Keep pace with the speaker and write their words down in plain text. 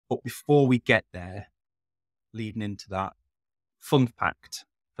But before we get there, leading into that, fun fact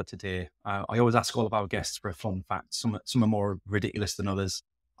for today. I always ask all of our guests for a fun fact. Some are more ridiculous than others.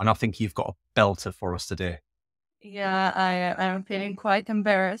 And I think you've got a belter for us today. Yeah, I'm feeling quite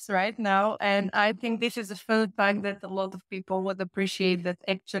embarrassed right now. And I think this is a fun fact that a lot of people would appreciate that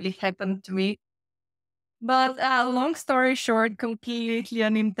actually happened to me. But long story short, completely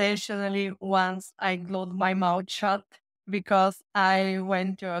unintentionally, once I glued my mouth shut because I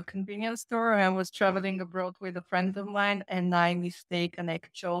went to a convenience store. I was traveling abroad with a friend of mine and I mistake an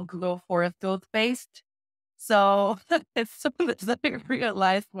actual glue for a toothpaste. So as soon as I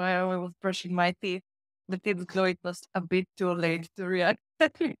realized while I was brushing my teeth that it's glue, it was a bit too late to react.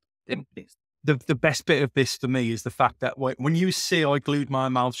 The best bit of this for me is the fact that when you see I glued my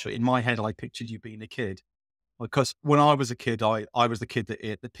mouth shut, in my head, I pictured you being a kid. Because when I was a kid, I was the kid that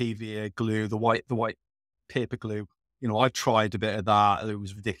ate the PVA glue, the white paper glue. You know, I tried a bit of that. It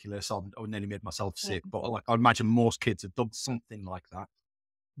was ridiculous. I nearly made myself sick. But like, I imagine most kids have done something like that.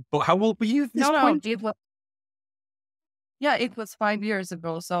 But how old were you at this No, no, point? it was, yeah, it was 5 years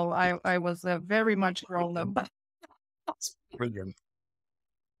ago. So I was very much grown up. That's brilliant.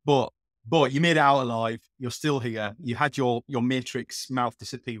 But you made it out alive. You're still here. You had your Matrix mouth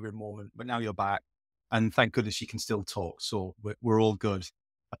disappearing moment, but now you're back. And thank goodness you can still talk. So we're all good.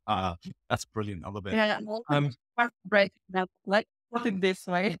 Uh, that's brilliant. I love it. Yeah, Um, right. Now, let's put it this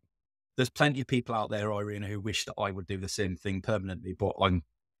way. there's plenty of people out there, Irina, who wish that I would do the same thing permanently, but I'm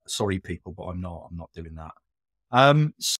sorry, people, but I'm not doing that.